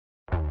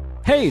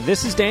Hey,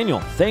 this is Daniel.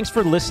 Thanks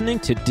for listening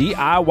to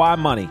DIY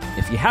Money.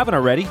 If you haven't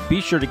already, be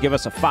sure to give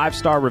us a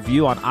 5-star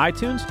review on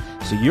iTunes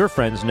so your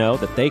friends know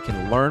that they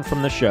can learn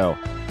from the show.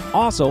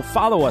 Also,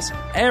 follow us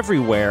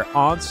everywhere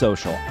on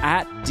social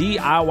at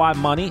DIY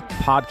Money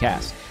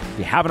Podcast. If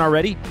you haven't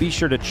already, be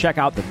sure to check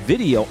out the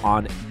video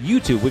on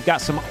YouTube. We've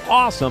got some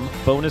awesome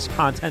bonus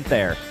content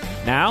there.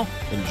 Now,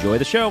 enjoy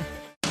the show.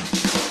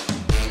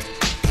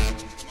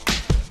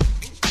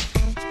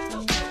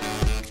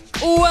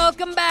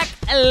 Welcome back,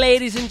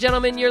 ladies and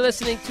gentlemen. You're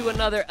listening to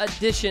another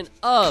edition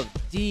of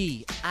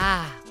DIY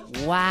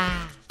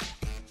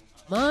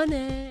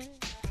Money.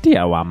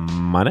 DIY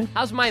Money.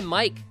 How's my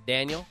mic,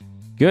 Daniel?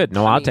 Good.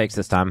 No outtakes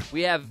this time.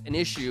 We have an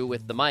issue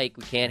with the mic.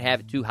 We can't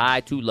have it too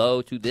high, too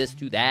low, too this,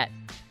 too that.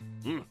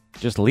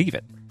 Just leave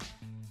it.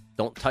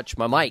 Don't touch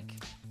my mic.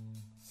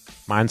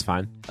 Mine's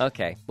fine.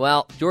 Okay.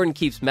 Well, Jordan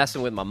keeps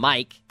messing with my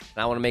mic,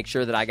 and I want to make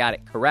sure that I got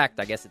it correct.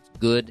 I guess it's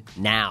good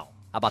now.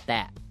 How about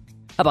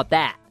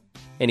that?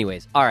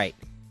 Anyways, all right.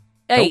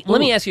 Hey, let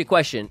me ask you a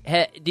question.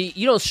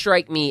 You don't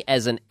strike me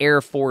as an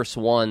Air Force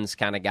Ones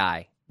kind of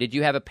guy. Did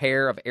you have a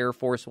pair of Air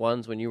Force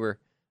Ones when you were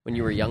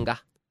younger?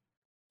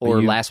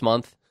 Or last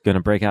month?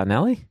 Gonna break out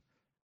Nelly?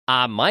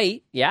 I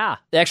might, yeah.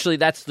 Actually,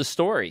 that's the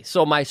story.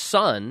 So my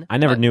son... I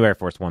never knew Air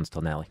Force Ones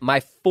till Nelly.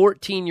 My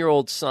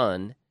 14-year-old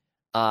son,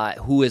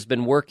 who has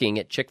been working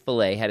at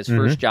Chick-fil-A, had his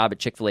first job at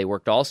Chick-fil-A,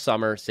 worked all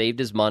summer, saved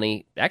his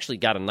money, actually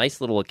got a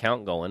nice little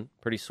account going,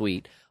 pretty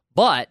sweet.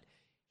 But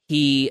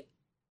he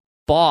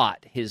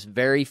bought his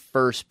very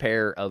first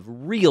pair of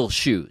real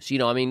shoes. You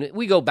know, I mean,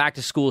 we go back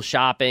to school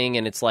shopping,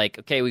 and it's like,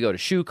 okay, we go to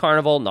Shoe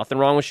Carnival. Nothing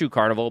wrong with Shoe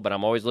Carnival, but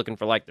I'm always looking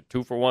for, like, the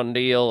 2-for-1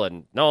 deal.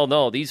 And no,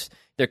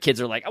 their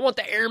kids are like, I want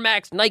the Air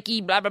Max,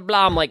 Nike, blah, blah,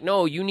 blah. I'm like,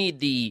 no, you need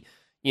the,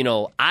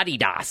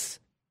 Adidas.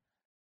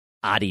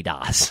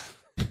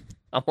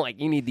 I'm like,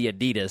 you need the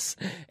Adidas.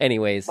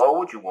 Anyways. What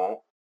would you want?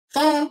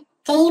 Can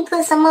you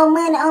put some more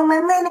money on my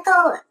money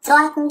card so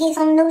I can get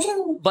some new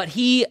shoes? But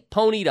he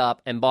ponied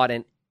up and bought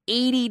an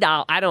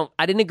 $80.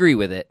 I didn't agree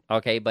with it,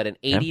 okay, but an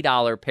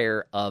 $80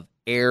 pair of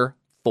Air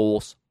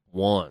Force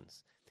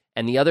Ones.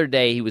 And the other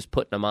day he was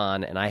putting them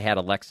on, and I had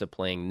Alexa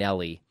playing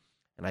Nelly,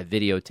 and I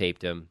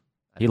videotaped him.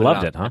 He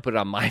loved it, huh? I put it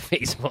on my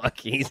Facebook.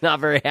 He's not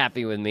very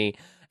happy with me.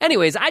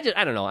 Anyways, I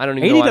don't know. I don't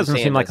even 80 know. 80 doesn't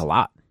seem like a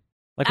lot.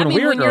 Like when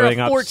we were growing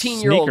up,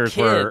 sneakers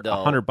were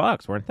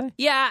 $100, weren't they?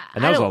 Yeah,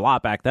 and that was a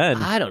lot back then.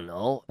 I don't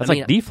know. That's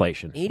like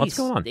deflation. What's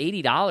going on?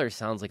 $80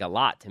 sounds like a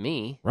lot to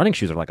me. Running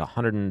shoes are like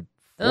 $140,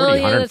 oh,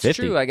 yeah, $150. That's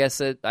true. I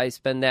guess I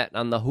spend that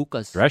on the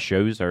hookahs. Dress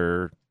shoes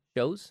are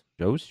shoes.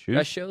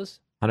 Dress shows.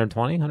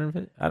 120,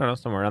 150. I don't know,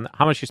 somewhere around that.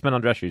 How much you spend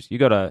on dress shoes? You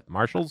go to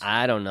Marshalls?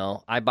 I don't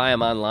know. I buy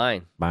them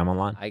online. Buy them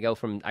online. I go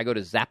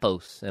to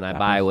Zappos and I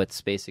buy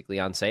what's basically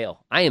on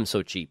sale. I am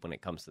so cheap when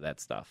it comes to that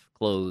stuff,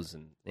 clothes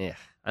and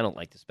I don't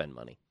like to spend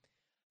money.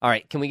 All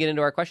right, can we get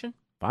into our question?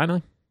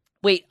 Finally.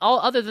 Wait,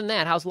 other than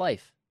that, how's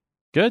life?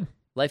 Good.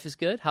 Life is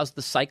good? How's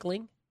the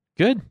cycling?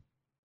 Good.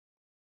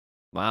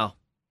 Wow.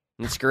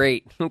 That's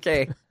great.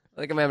 Okay. I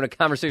think I'm having a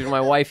conversation with my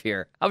wife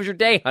here. How was your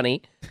day,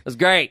 honey? It was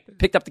great.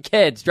 Picked up the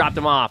kids, dropped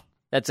them off.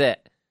 That's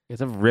it.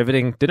 It's a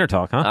riveting dinner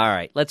talk, huh? All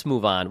right, let's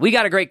move on. We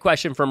got a great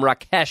question from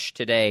Rakesh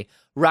today.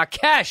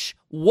 Rakesh,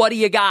 what do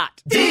you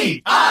got?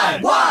 DIY!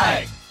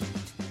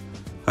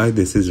 Hi,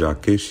 this is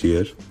Rakesh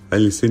here. I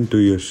listen to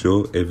your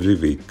show every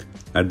week.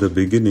 At the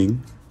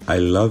beginning, I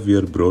love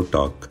your bro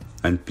talk,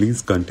 and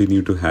please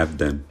continue to have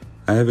them.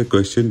 I have a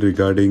question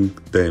regarding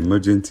the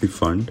emergency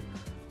fund.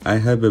 I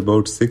have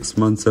about 6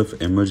 months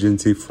of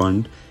emergency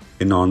fund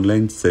in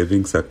online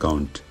savings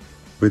account.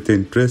 With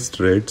interest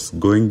rates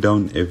going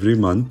down every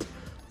month,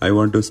 I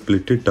want to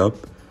split it up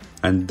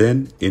and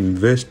then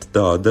invest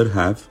the other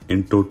half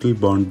in total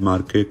bond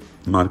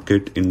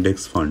market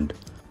index fund.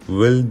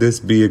 Will this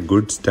be a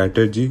good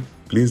strategy?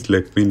 Please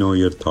let me know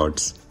your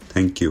thoughts.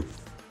 Thank you.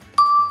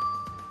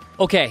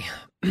 Okay.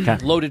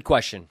 Loaded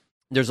question.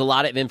 There's a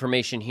lot of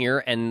information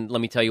here, and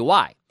let me tell you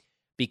why.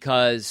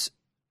 Because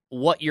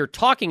what you're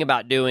talking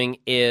about doing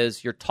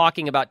is you're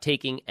talking about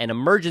taking an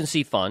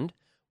emergency fund,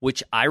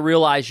 which I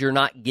realize you're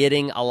not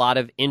getting a lot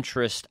of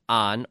interest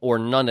on or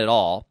none at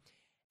all,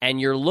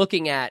 and you're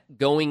looking at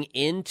going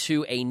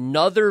into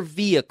another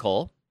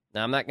vehicle.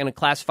 Now, I'm not going to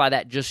classify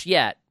that just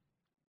yet.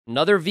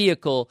 Another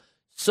vehicle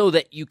so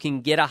that you can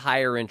get a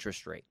higher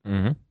interest rate.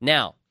 Mm-hmm.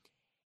 Now,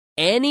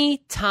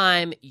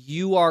 anytime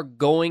you are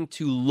going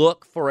to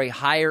look for a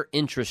higher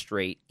interest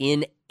rate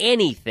in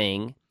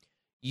anything,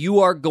 you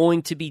are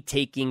going to be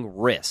taking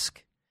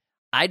risk.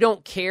 I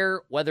don't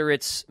care whether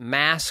it's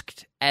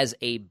masked as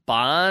a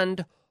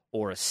bond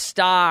or a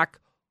stock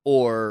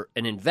or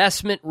an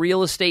investment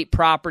real estate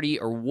property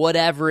or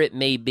whatever it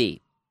may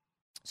be.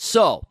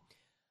 So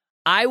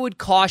I would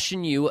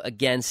caution you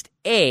against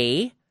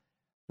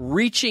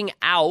reaching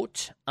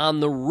out on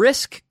the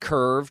risk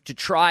curve to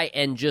try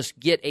and just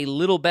get a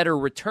little better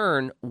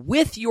return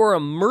with your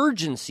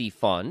emergency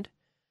fund.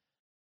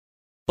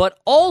 But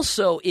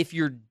also, if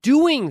you're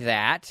doing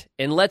that,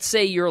 and let's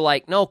say you're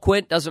like, no,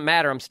 Quint, doesn't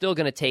matter, I'm still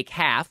going to take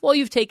half. Well,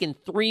 you've taken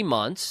 3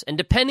 months, and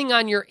depending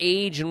on your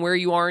age and where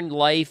you are in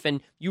life,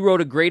 and you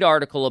wrote a great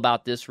article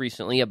about this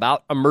recently,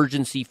 about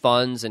emergency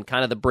funds and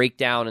kind of the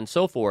breakdown and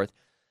so forth.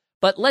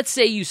 But let's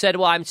say you said,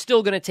 well, I'm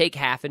still going to take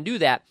half and do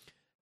that.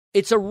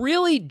 It's a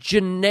really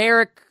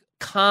generic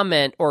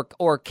comment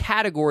or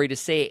category to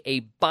say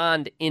a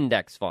bond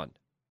index fund.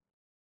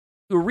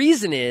 The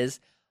reason is,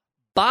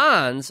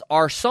 bonds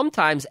are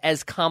sometimes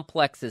as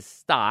complex as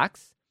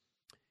stocks.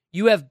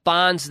 You have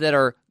bonds that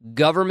are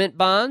government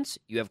bonds.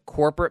 You have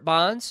corporate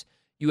bonds.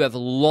 You have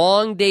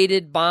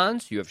long-dated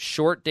bonds. You have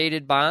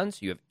short-dated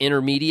bonds. You have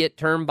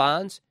intermediate-term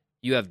bonds.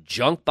 You have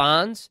junk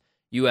bonds.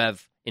 You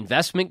have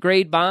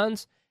investment-grade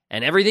bonds,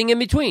 and everything in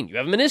between. You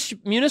have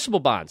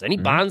municipal bonds. Any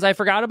bonds I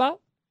forgot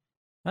about?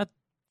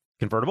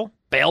 Convertible?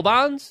 Bail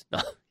bonds?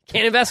 No,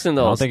 can't invest in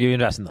those. I don't think you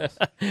invest in those.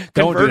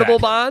 Convertible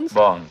bonds?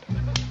 Bond.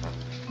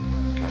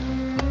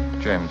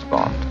 James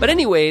Bond. But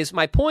anyways,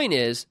 my point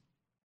is,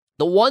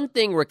 the one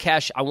thing,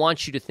 Rakesh, I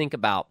want you to think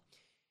about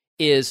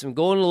is, I'm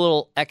going a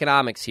little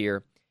economics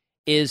here,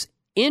 is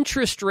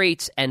interest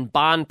rates and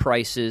bond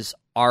prices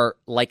are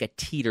like a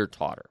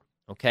teeter-totter,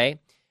 okay?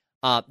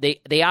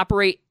 They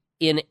operate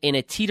in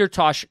a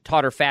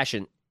teeter-totter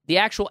fashion. The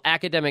actual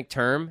academic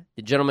term,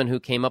 the gentleman who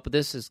came up with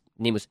this, his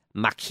name was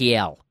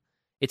Machiel.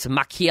 It's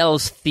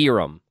Machiel's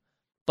theorem,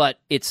 but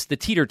it's the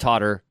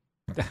teeter-totter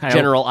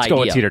general idea. Let's go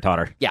with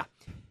teeter-totter. Yeah.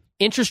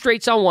 Interest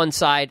rates on one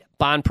side,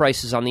 bond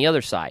prices on the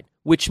other side,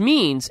 which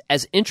means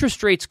as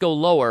interest rates go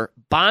lower,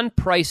 bond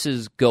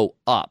prices go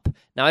up.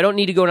 Now, I don't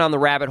need to go down the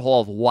rabbit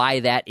hole of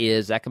why that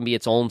is. That can be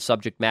its own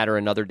subject matter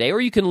another day,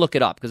 or you can look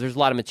it up because there's a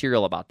lot of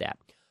material about that.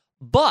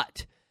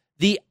 But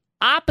the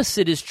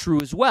opposite is true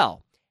as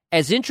well.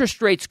 As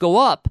interest rates go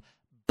up,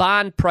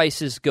 bond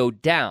prices go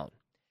down.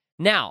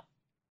 Now,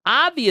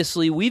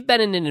 obviously, we've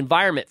been in an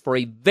environment for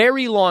a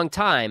very long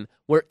time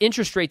where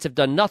interest rates have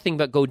done nothing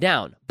but go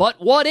down. But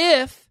what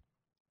if,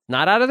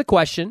 not out of the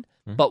question,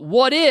 but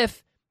what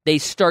if they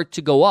start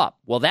to go up?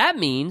 Well, that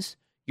means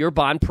your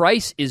bond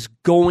price is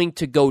going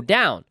to go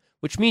down,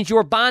 which means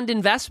your bond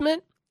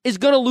investment is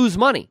going to lose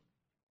money.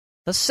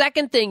 The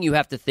second thing you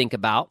have to think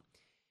about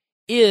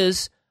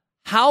is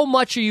how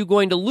much are you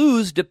going to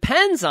lose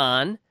depends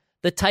on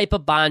the type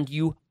of bond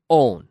you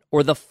own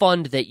or the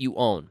fund that you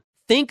own.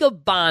 Think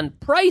of bond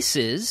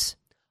prices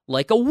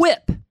like a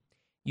whip.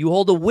 You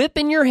hold a whip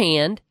in your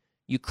hand,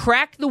 you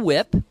crack the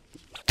whip,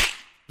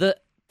 the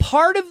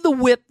part of the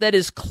whip that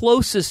is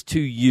closest to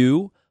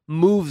you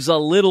moves a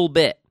little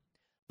bit.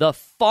 The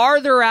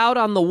farther out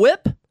on the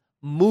whip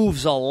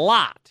moves a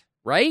lot,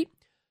 right?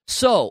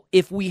 So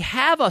if we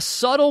have a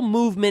subtle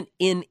movement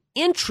in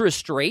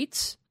interest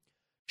rates,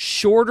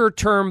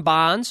 shorter-term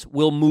bonds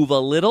will move a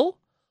little,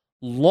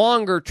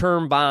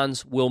 longer-term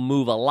bonds will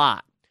move a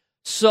lot.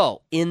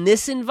 So in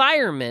this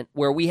environment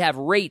where we have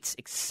rates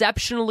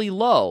exceptionally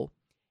low,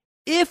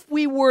 if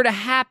we were to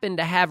happen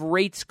to have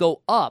rates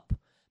go up,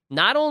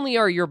 not only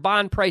are your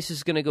bond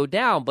prices going to go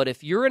down, but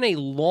if you're in a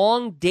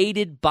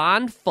long-dated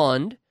bond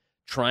fund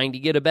trying to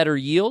get a better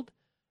yield,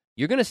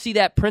 you're going to see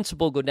that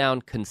principal go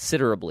down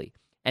considerably.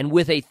 And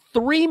with a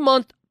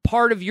 3-month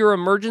part of your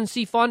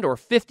emergency fund, or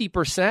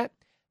 50%,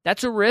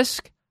 that's a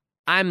risk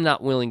I'm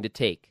not willing to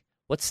take.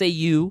 What say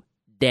you,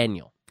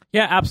 Daniel?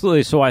 Yeah,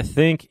 absolutely. So I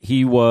think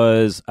he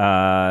was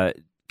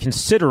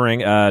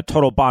considering a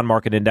total bond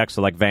market index,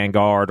 so like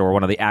Vanguard or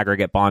one of the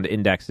aggregate bond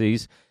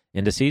indices,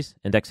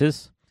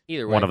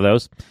 Either way. one of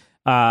those,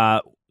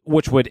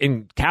 which would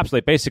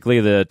encapsulate basically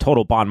the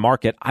total bond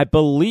market. I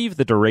believe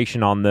the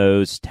duration on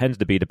those tends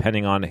to be,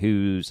 depending on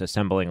who's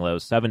assembling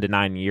those, 7 to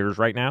 9 years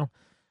right now,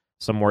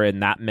 somewhere in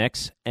that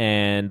mix.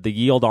 And the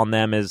yield on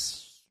them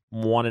is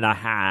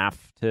 1.5%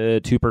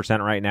 to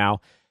 2% right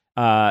now.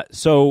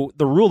 So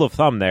the rule of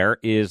thumb there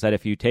is that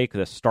if you take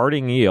the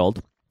starting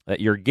yield that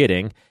you're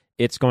getting,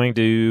 it's going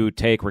to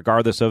take,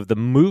 regardless of the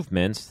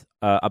movements,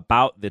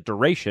 about the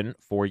duration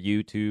for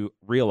you to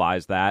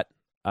realize that,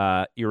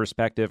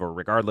 irrespective or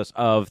regardless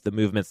of the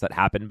movements that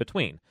happen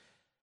between.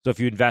 So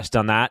if you invest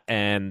on that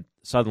and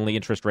suddenly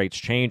interest rates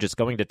change, it's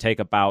going to take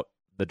about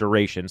the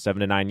duration, 7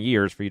 to 9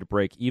 years, for you to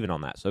break even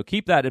on that. So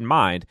keep that in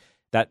mind.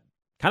 That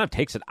kind of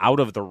takes it out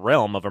of the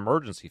realm of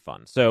emergency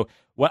funds. So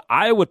what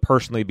I would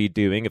personally be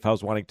doing if I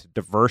was wanting to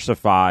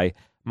diversify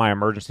my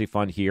emergency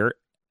fund here,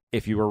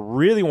 if you were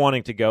really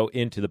wanting to go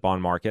into the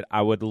bond market,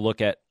 I would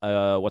look at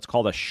what's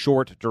called a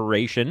short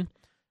duration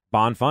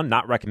bond fund.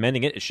 Not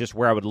recommending it. It's just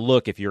where I would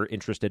look if you're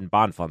interested in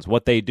bond funds.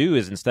 What they do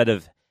is, instead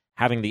of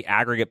having the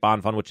aggregate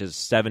bond fund, which is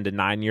 7 to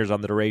 9 years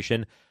on the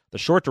duration, the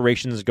short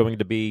duration is going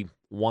to be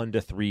 1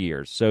 to 3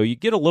 years. So you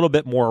get a little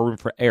bit more room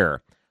for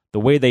error. The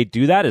way they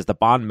do that is the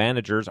bond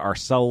managers are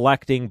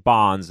selecting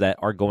bonds that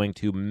are going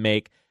to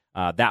make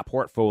that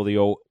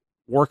portfolio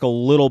work a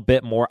little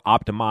bit more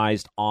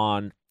optimized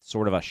on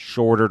sort of a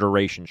shorter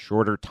duration,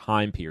 shorter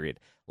time period,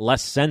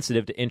 less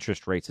sensitive to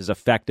interest rates is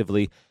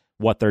effectively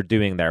what they're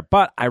doing there.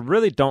 But I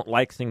really don't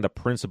like seeing the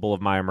principle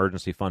of my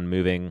emergency fund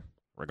moving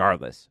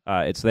regardless.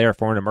 It's there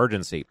for an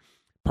emergency.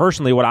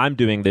 personally, what I'm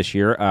doing this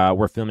year,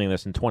 we're filming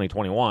this in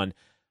 2021.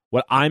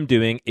 What I'm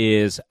doing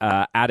is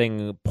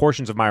adding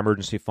portions of my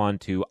emergency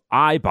fund to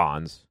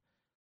I-bonds,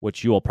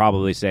 which you will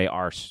probably say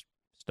are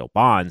still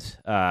bonds.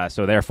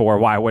 So therefore,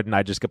 why wouldn't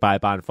I just buy a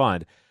bond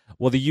fund?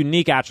 Well, the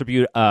unique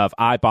attribute of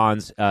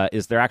I-bonds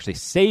is they're actually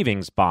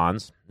savings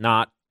bonds,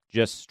 not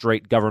just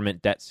straight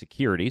government debt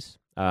securities,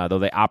 though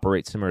they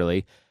operate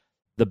similarly.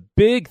 The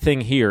big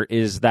thing here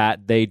is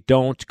that they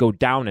don't go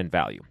down in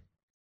value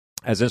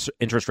as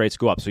interest rates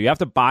go up. So you have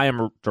to buy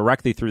them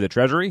directly through the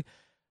Treasury.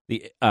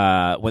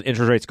 When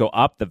interest rates go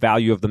up, the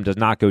value of them does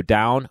not go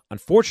down.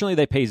 Unfortunately,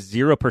 they pay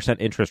 0%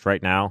 interest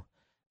right now.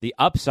 The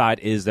upside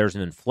is there's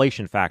an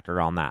inflation factor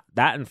on that.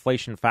 That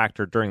inflation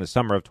factor during the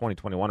summer of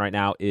 2021 right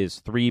now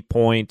is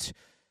 3.4,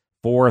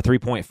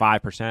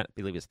 3.5%. I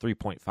believe it's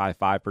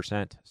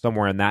 3.55%,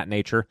 somewhere in that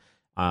nature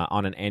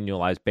on an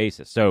annualized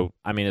basis. So,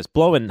 I mean, it's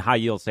blowing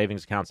high-yield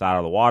savings accounts out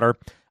of the water.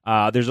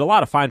 There's a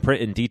lot of fine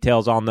print and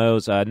details on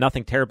those.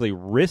 Nothing terribly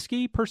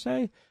risky per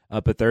se,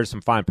 but there's some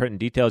fine print and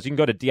details. You can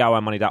go to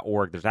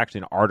DIYmoney.org. There's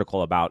actually an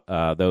article about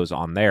those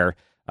on there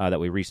that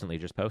we recently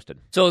just posted.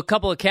 So a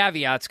couple of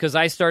caveats, because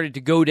I started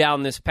to go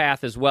down this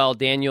path as well.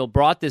 Daniel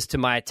brought this to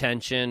my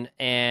attention,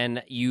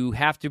 and you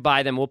have to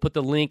buy them. We'll put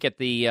the link at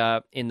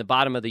the in the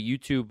bottom of the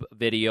YouTube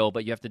video,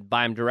 but you have to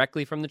buy them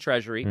directly from the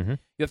Treasury. Mm-hmm.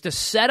 You have to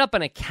set up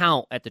an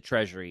account at the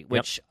Treasury,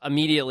 which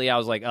immediately I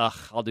was like, ugh,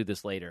 I'll do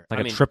this later.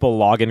 Like triple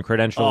login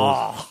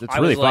credentials. It's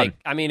really fun.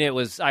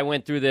 I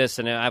went through this,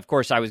 and of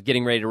course I was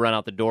getting ready to run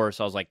out the door,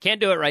 so I was like,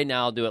 can't do it right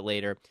now, I'll do it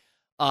later.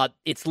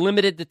 It's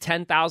limited to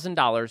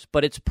 $10,000,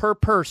 but it's per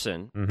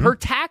person, per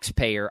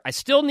taxpayer. I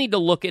still need to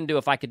look into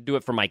if I could do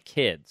it for my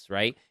kids,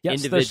 right?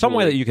 Yes, there's some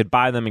way that you could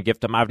buy them and gift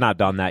them. I've not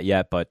done that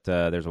yet, but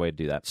there's a way to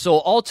do that.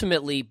 So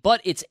ultimately,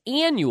 but it's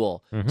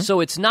annual,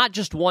 so it's not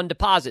just one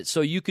deposit.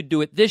 So you could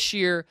do it this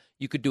year,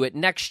 you could do it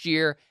next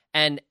year,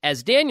 and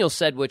as Daniel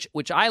said,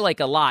 which I like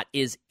a lot,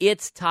 is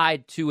it's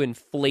tied to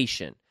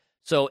inflation.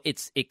 So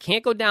it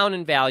can't go down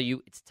in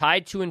value. It's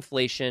tied to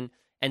inflation.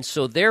 And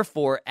so,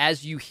 therefore,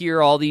 as you hear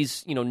all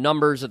these,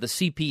 numbers of the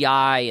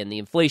CPI and the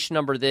inflation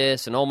number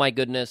this and, oh, my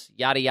goodness,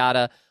 yada,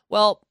 yada,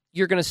 well,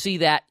 you're going to see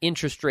that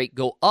interest rate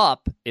go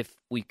up if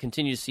we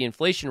continue to see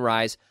inflation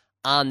rise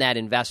on that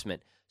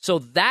investment. So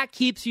that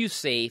keeps you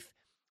safe.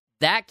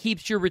 That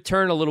keeps your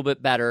return a little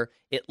bit better.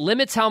 It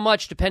limits how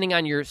much depending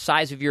on your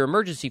size of your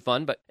emergency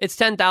fund, but it's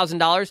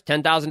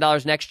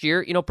 $10,000 next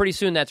year. Pretty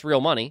soon that's real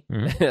money.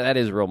 That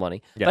is real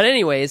money. Yes. But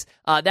anyways,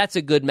 that's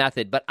a good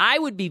method. But I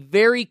would be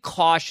very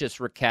cautious,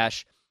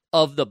 Rakesh,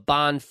 of the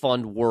bond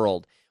fund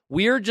world.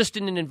 We're just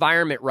in an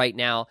environment right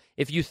now,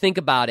 if you think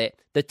about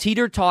it, the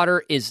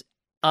teeter-totter is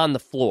on the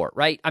floor,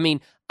 right? I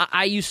mean,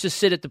 I used to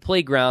sit at the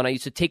playground. I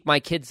used to take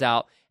my kids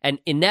out, and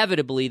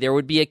inevitably there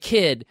would be a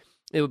kid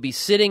that would be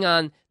sitting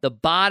on the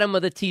bottom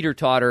of the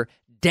teeter-totter,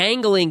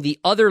 dangling the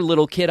other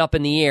little kid up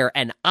in the air,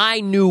 and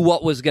I knew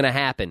what was going to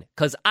happen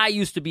because I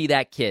used to be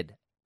that kid.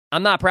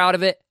 I'm not proud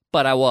of it,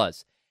 but I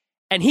was.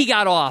 And he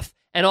got off,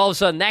 and all of a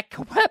sudden, that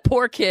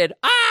poor kid,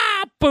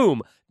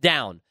 boom,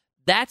 down.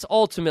 That's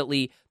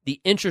ultimately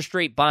the interest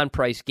rate bond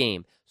price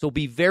game. So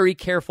be very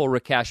careful,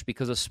 Rakesh,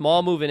 because a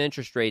small move in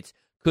interest rates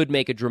could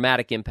make a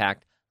dramatic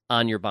impact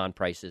on your bond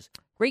prices.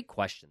 Great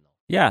question, though.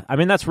 Yeah, I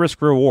mean, that's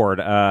risk-reward.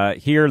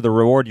 Here, the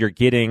reward you're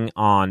getting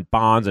on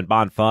bonds and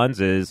bond funds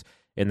is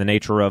in the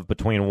nature of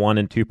between 1%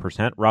 and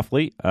 2%,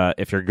 roughly,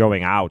 if you're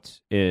going out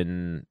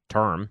in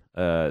term.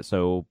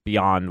 So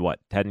beyond,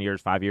 10 years,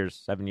 5 years,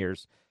 7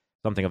 years,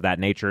 something of that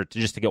nature,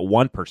 just to get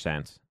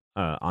 1%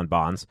 on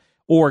bonds,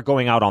 or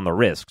going out on the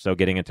risk, so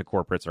getting into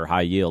corporates or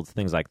high yields,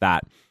 things like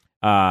that.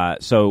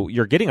 So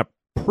you're getting a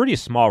pretty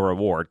small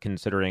reward,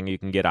 considering you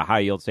can get a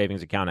high-yield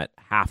savings account at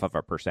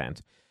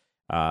 0.5%.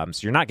 So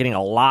you're not getting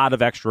a lot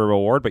of extra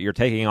reward, but you're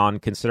taking on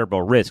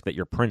considerable risk that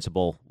your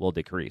principal will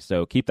decrease.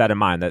 So keep that in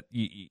mind, that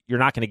you're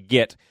not going to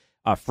get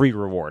a free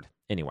reward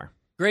anywhere.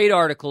 Great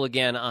article,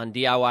 again, on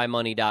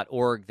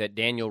DIYmoney.org that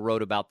Daniel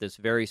wrote about this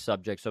very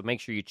subject, so make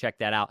sure you check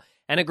that out.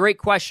 And a great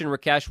question,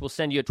 Rakesh. We'll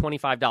send you a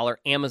 $25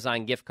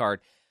 Amazon gift card.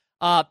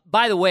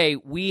 By the way,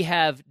 we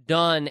have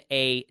done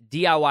a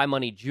DIY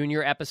Money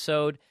Junior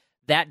episode.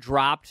 That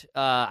dropped,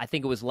 I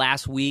think it was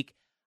last week.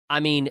 I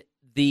mean,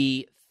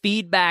 the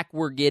feedback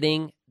we're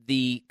getting,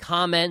 the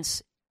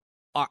comments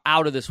are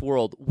out of this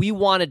world. We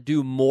want to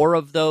do more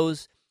of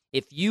those.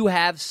 If you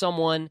have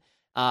someone,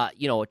 a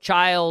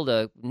child,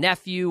 a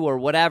nephew, or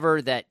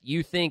whatever that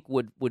you think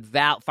would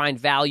find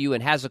value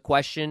and has a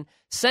question,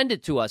 send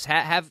it to us.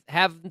 Have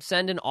them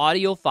send an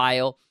audio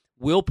file.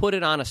 We'll put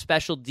it on a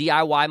special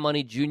DIY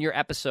Money Junior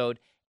episode,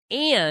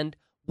 and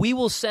we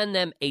will send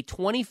them a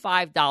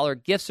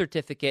 $25 gift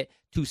certificate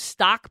to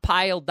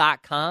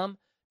stockpile.com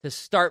to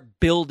start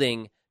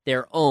building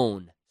their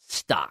own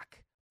stock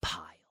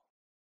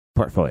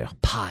portfolio.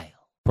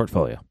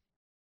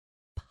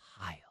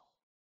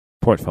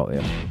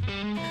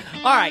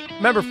 All right,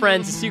 remember,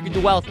 friends, the secret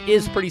to wealth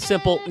is pretty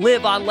simple.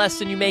 Live on less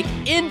than you make,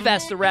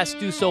 invest the rest,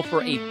 do so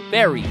for a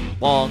very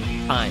long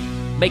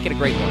time. Make it a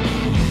great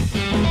one.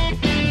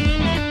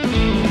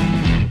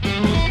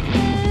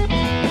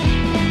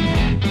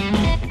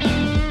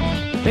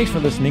 Thanks for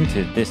listening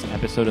to this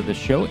episode of the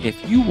show.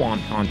 If you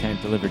want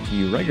content delivered to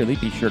you regularly,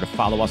 be sure to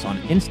follow us on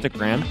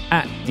Instagram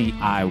at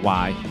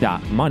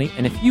DIY.money.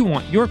 And if you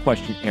want your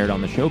question aired on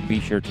the show, be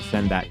sure to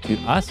send that to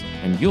us,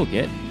 and you'll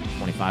get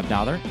a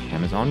 $25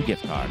 Amazon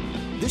gift card.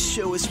 This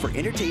show is for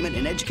entertainment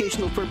and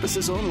educational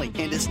purposes only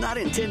and is not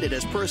intended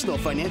as personal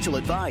financial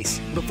advice.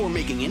 Before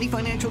making any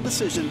financial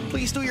decision,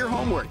 please do your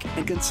homework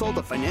and consult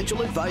a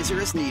financial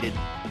advisor as needed.